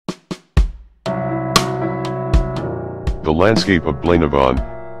The landscape of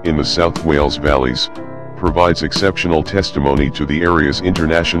Blaenavon, in the South Wales valleys, provides exceptional testimony to the area's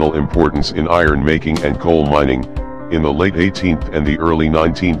international importance in iron making and coal mining, in the late 18th and the early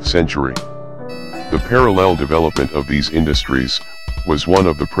 19th century. The parallel development of these industries was one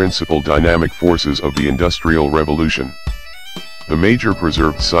of the principal dynamic forces of the Industrial Revolution. The major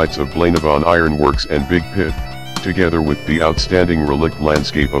preserved sites of Blaenavon Ironworks and Big Pit, together with the outstanding relict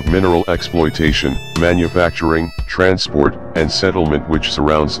landscape of mineral exploitation, manufacturing, transport, and settlement which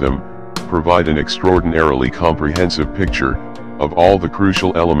surrounds them, provide an extraordinarily comprehensive picture of all the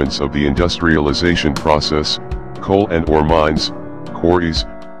crucial elements of the industrialization process: coal and ore mines, quarries,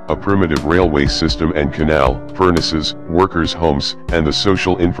 a primitive railway system and canal, furnaces, workers' homes, and the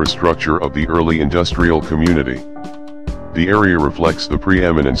social infrastructure of the early industrial community. The area reflects the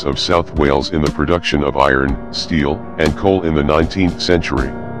preeminence of South Wales in the production of iron, steel, and coal in the 19th century.